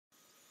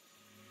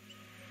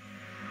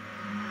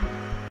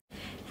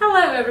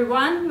Hello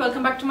everyone,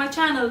 welcome back to my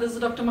channel. This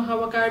is Dr.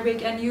 Maha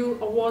and you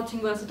are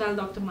watching Versatile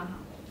Dr. Maha.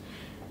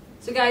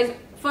 So guys,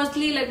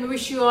 firstly let me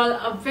wish you all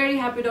a very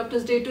happy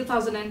Doctors Day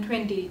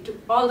 2020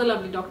 to all the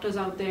lovely doctors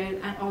out there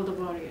and all the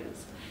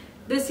warriors.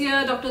 This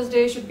year Doctors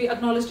Day should be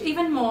acknowledged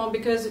even more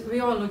because we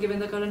all know, given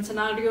the current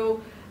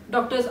scenario,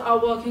 doctors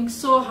are working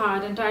so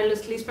hard and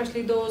tirelessly,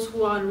 especially those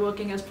who are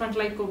working as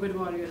frontline COVID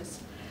warriors.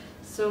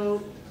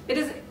 So it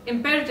is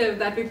imperative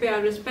that we pay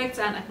our respects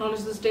and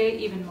acknowledge this day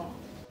even more.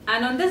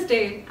 And on this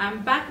day,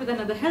 I'm back with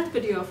another health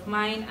video of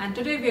mine, and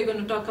today we are going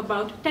to talk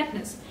about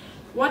tetanus.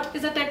 What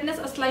is a tetanus?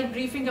 A slight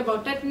briefing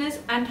about tetanus,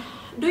 and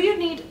do you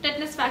need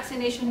tetanus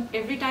vaccination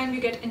every time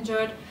you get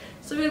injured?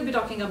 So we'll be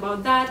talking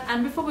about that.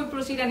 And before we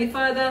proceed any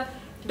further,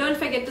 don't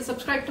forget to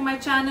subscribe to my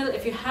channel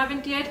if you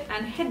haven't yet,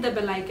 and hit the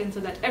bell icon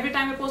so that every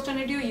time I post a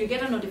video you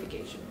get a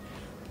notification.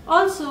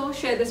 Also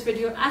share this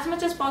video as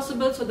much as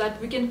possible so that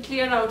we can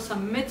clear out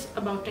some myths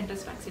about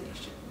tetanus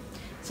vaccination.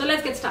 So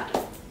let's get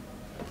started.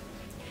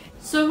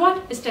 So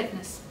what is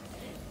tetanus?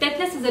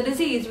 Tetanus is a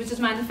disease which is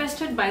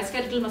manifested by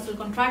skeletal muscle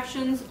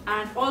contractions,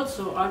 and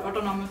also our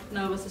autonomic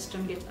nervous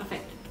system gets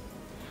affected.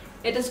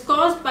 It is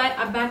caused by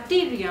a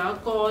bacteria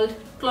called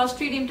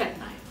Clostridium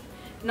tetani.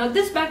 Now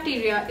this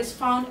bacteria is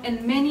found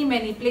in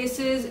many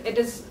places. It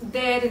is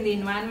there in the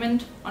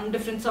environment on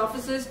different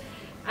surfaces,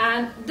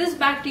 and this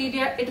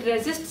bacteria, it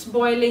resists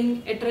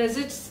boiling, it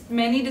resists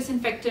many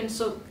disinfectants,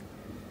 so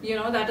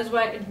that is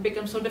why it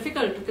becomes so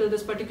difficult to kill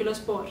this particular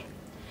spore.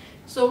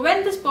 So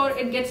when the spore,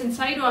 it gets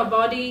inside our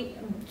body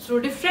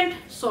through different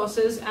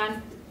sources,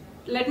 and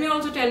let me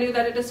also tell you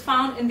that it is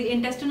found in the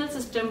intestinal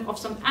system of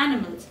some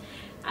animals,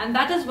 and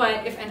that is why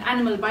if an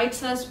animal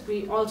bites us,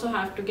 we also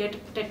have to get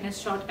tetanus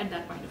shot at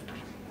that point of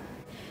time.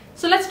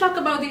 So let's talk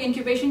about the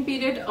incubation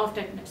period of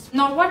tetanus.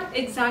 Now what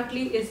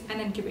exactly is an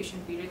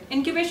incubation period?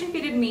 Incubation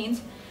period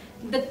means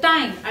the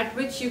time at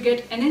which you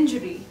get an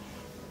injury.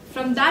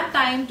 From that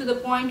time to the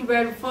point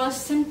where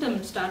first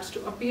symptom starts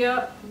to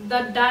appear,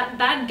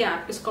 that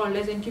gap is called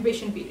as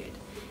incubation period.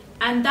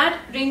 And that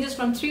ranges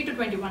from 3 to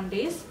 21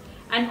 days.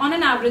 And on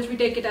an average, we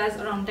take it as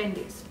around 10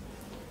 days.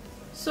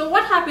 So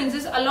what happens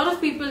is, a lot of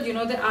people,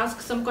 they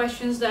ask some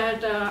questions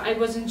that I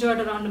was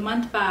injured around a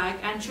month back,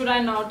 and should I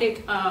now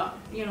take a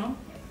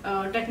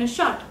tetanus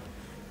shot?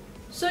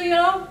 So,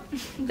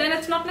 then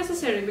it's not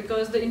necessary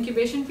because the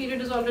incubation period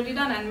is already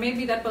done, and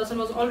maybe that person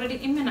was already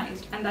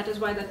immunized, and that is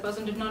why that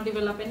person did not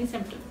develop any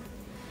symptom.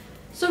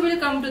 So we'll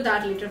come to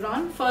that later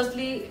on.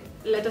 Firstly,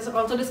 let us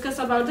also discuss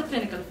about the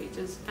clinical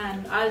features,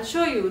 and I'll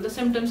show you the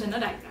symptoms in a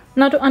diagram.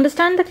 Now to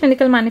understand the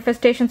clinical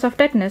manifestations of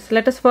tetanus,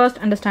 let us first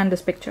understand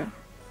this picture.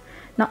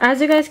 Now as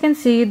you guys can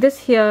see, this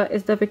here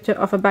is the picture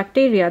of a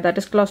bacteria, that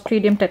is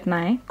Clostridium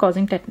tetani,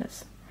 causing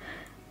tetanus.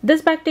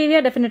 This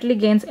bacteria definitely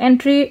gains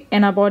entry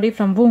in our body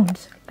from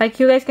wounds. Like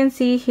you guys can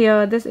see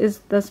here, this is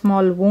the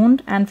small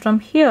wound, and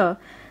from here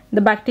the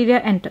bacteria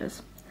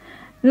enters.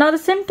 Now the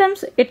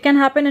symptoms, it can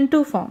happen in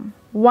two forms.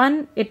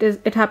 One,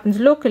 it happens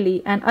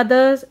locally, and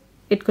others,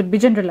 it could be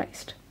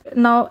generalized.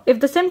 Now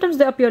if the symptoms,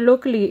 they appear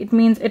locally, it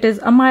means it is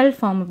a mild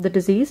form of the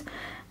disease,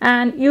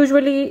 and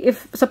usually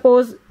if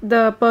suppose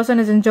the person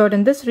is injured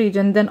in this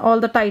region, then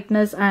all the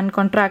tightness and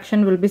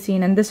contraction will be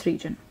seen in this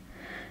region.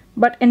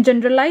 But in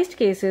generalized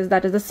cases,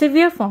 that is the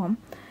severe form,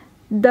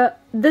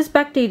 this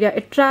bacteria,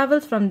 it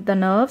travels from the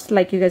nerves,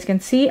 like you guys can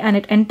see, and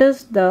it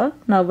enters the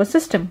nervous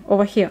system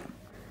over here.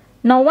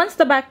 Now once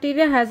the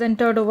bacteria has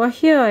entered over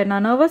here in our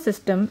nervous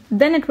system,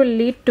 then it will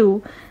lead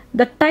to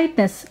the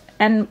tightness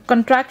and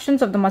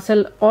contractions of the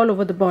muscle all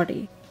over the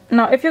body.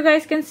 Now if you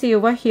guys can see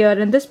over here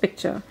in this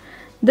picture,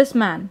 this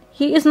man,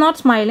 he is not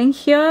smiling.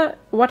 Here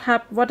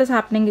what is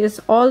happening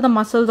is all the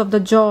muscles of the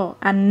jaw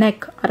and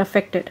neck are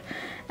affected,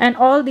 and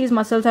all these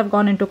muscles have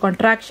gone into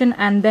contraction,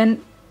 and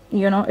then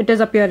it is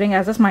appearing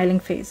as a smiling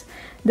face.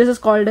 This is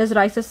called as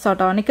rhizus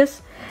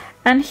sardonicus.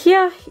 And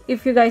here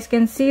if you guys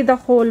can see the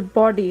whole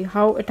body,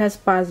 how it has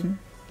spasm.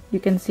 You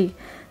can see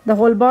the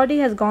whole body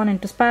has gone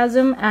into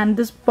spasm, and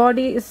this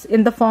body is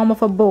in the form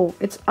of a bow.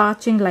 It's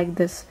arching like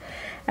this,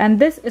 and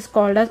this is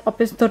called as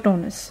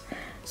opisthotonus.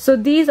 So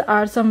these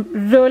are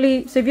some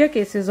really severe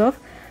cases of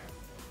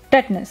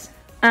tetanus.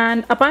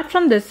 And apart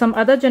from this, some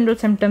other general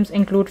symptoms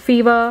include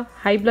fever,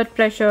 high blood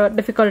pressure,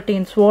 difficulty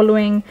in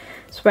swallowing,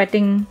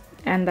 sweating,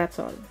 and that's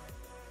all.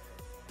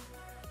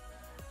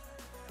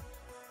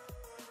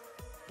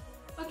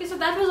 Okay, so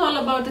that was all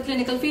about the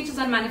clinical features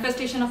and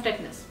manifestation of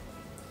tetanus.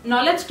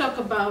 Now let's talk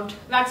about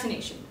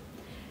vaccination.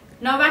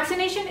 Now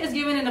vaccination is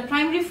given in a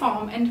primary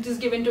form, and it is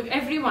given to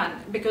everyone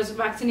because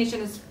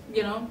vaccination is,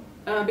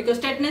 because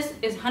tetanus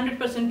is 100%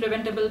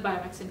 preventable by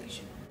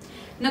vaccination.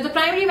 Now the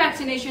primary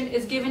vaccination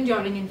is given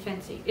during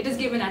infancy. It is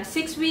given at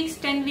 6 weeks,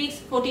 10 weeks,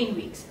 14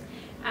 weeks.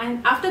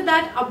 And after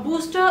that, a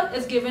booster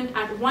is given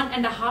at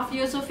 1.5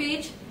 years of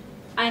age,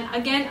 and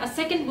again a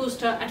second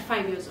booster at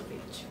 5 years of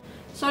age.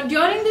 So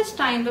during this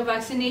time, the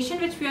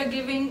vaccination which we are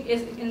giving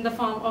is in the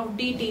form of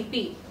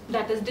DTP,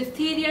 that is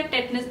diphtheria,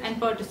 tetanus and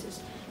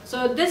pertussis.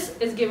 So this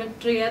is given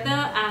together,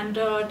 and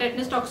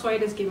tetanus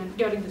toxoid is given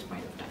during this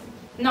point of time.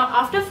 Now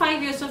after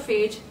 5 years of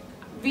age,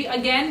 we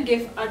again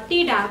give a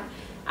Tdap,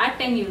 at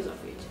 10 years of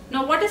age.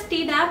 Now what is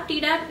Tdap?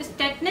 Tdap is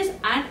tetanus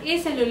and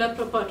acellular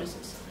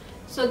pertussis.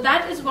 So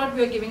that is what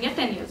we are giving at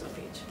 10 years of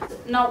age.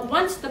 Now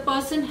once the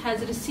person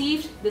has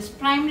received this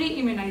primary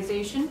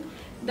immunization,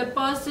 the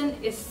person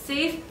is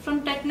safe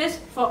from tetanus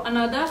for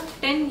another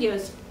 10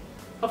 years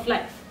of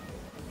life.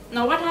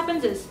 Now what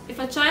happens is, if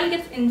a child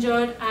gets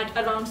injured at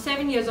around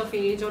 7 years of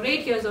age or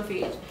 8 years of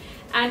age,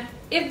 and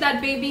if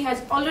that baby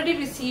has already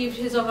received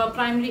his or her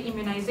primary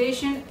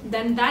immunization,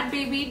 then that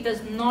baby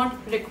does not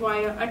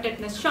require a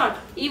tetanus shot,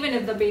 even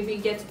if the baby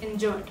gets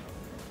injured.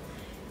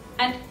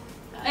 And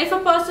if a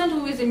person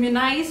who is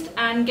immunized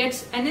and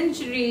gets an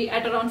injury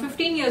at around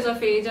 15 years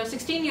of age or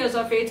 16 years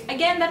of age,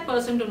 again that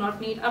person do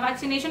not need a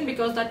vaccination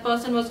because that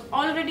person was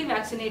already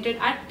vaccinated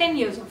at 10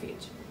 years of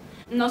age.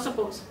 Now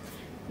suppose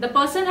the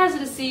person has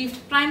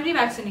received primary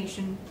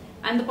vaccination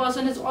and the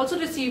person has also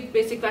received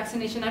basic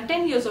vaccination at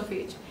 10 years of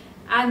age,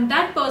 and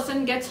that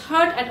person gets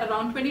hurt at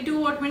around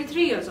 22 or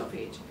 23 years of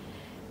age.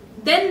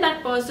 Then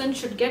that person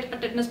should get a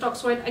tetanus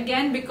toxoid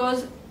again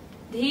because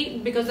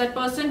that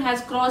person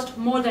has crossed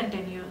more than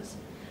 10 years.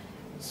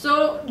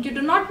 So you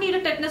do not need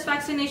a tetanus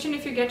vaccination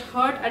if you get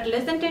hurt at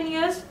less than 10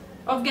 years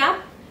of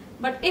gap.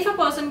 But if a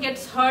person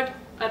gets hurt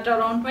at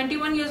around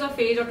 21 years of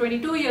age or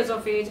 22 years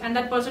of age and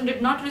that person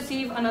did not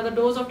receive another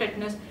dose of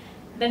tetanus,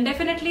 then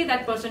definitely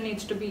that person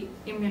needs to be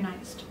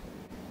immunized.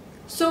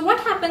 So what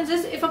happens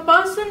is, if a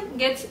person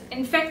gets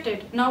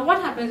infected, now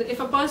what happens if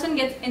a person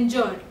gets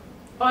injured,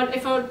 or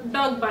if a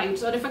dog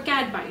bites, or if a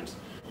cat bites?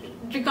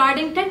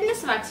 Regarding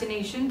tetanus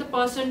vaccination, the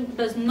person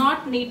does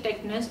not need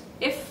tetanus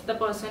if the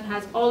person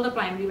has all the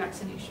primary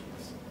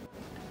vaccinations.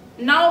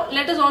 Now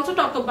let us also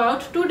talk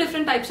about two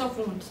different types of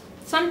wounds.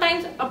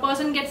 Sometimes a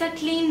person gets a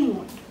clean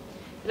wound,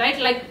 right?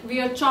 Like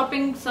we are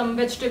chopping some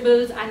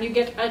vegetables and you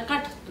get a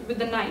cut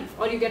with a knife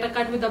or you get a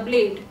cut with a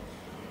blade.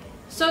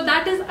 So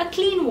that is a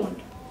clean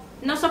wound.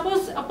 Now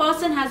suppose a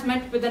person has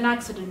met with an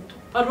accident,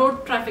 a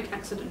road traffic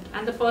accident,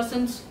 and the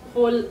person's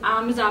whole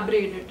arm is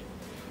abraded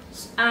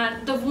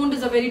and the wound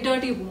is a very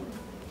dirty wound.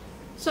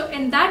 So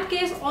in that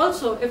case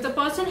also, if the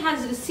person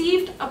has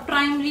received a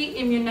primary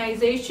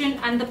immunization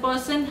and the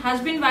person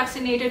has been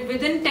vaccinated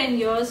within 10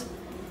 years,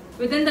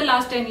 within the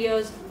last 10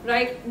 years,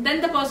 right,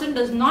 then the person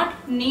does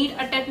not need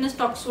a tetanus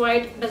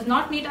toxoid, does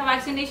not need a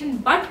vaccination.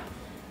 But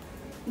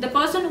the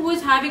person who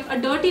is having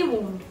a dirty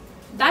wound,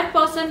 that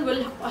person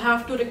will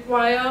have to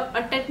require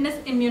a tetanus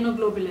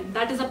immunoglobulin.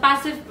 That is a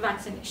passive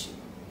vaccination.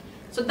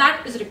 So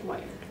that is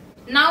required.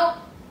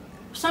 Now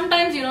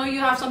sometimes you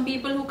have some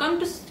people who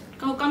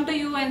come to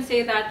you and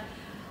say that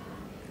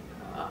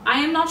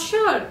I am not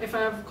sure if I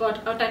have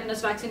got a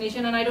tetanus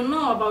vaccination and I don't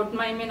know about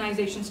my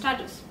immunization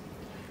status.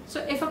 So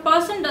if a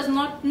person does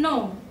not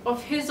know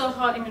of his or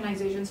her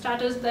immunization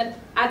status, then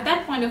at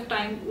that point of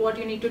time what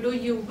you need to do,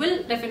 you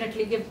will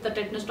definitely give the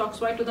tetanus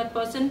toxoid to that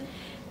person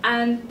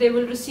and they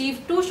will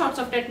receive 2 shots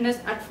of tetanus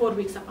at 4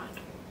 weeks apart.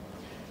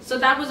 So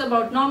that was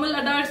about normal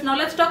adults. Now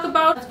let's talk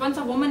about once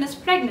a woman is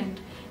pregnant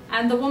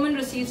and the woman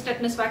receives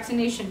tetanus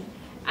vaccination,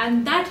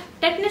 and that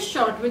tetanus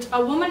shot which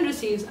a woman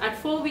receives at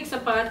 4 weeks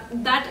apart,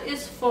 that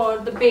is for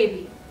the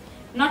baby,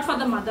 not for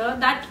the mother.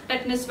 That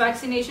tetanus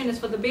vaccination is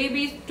for the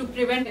baby to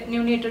prevent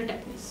neonatal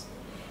tetanus.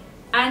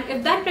 And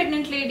if that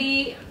pregnant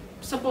lady,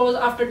 suppose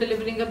after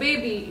delivering a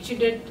baby, she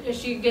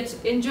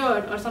gets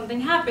injured or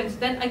something happens,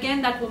 then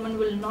again that woman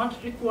will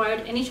not require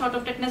any shot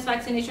of tetanus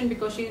vaccination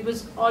because she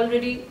was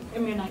already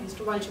immunized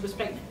while she was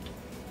pregnant.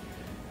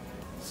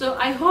 So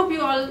I hope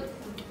you all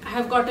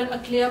have gotten a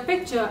clear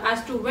picture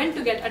as to when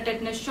to get a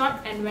tetanus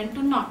shot and when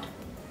to not.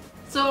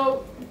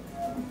 So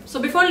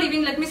before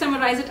leaving, let me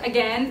summarize it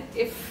again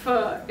if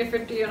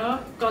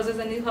it causes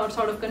any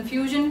sort of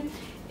confusion.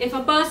 If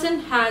a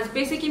person has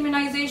basic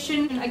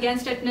immunization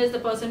against tetanus, the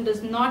person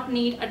does not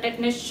need a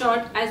tetanus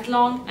shot as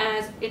long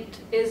as it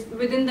is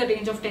within the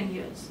range of 10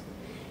 years.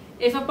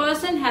 If a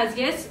person has,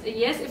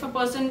 if a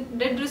person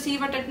did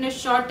receive a tetanus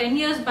shot 10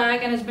 years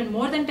back and it's been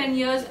more than 10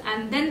 years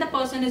and then the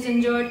person is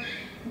injured,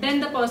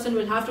 then the person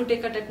will have to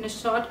take a tetanus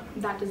shot.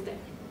 That is there.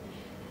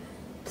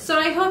 So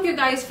I hope you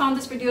guys found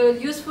this video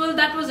useful.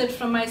 That was it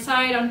from my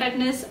side on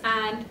tetanus,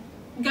 and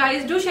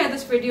guys, do share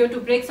this video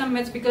to break some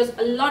myths because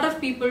a lot of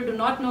people do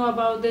not know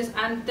about this,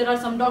 and there are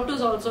some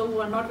doctors also who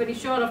are not very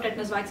sure of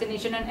tetanus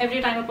vaccination, and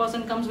every time a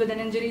person comes with an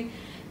injury,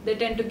 they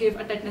tend to give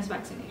a tetanus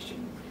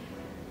vaccination.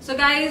 So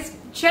guys,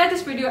 share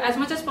this video as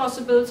much as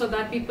possible so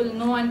that people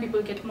know and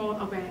people get more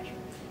aware.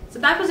 So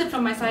that was it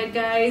from my side,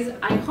 guys.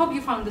 I hope you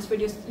found this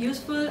video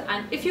useful,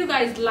 and if you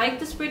guys like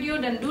this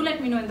video, then do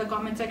let me know in the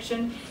comment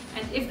section,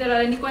 and if there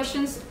are any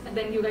questions,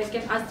 then you guys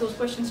can ask those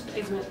questions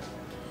as well.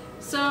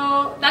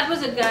 So that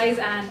was it, guys,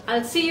 and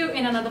I'll see you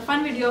in another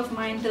fun video of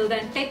mine. Till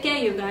then, take care,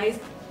 you guys.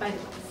 Bye.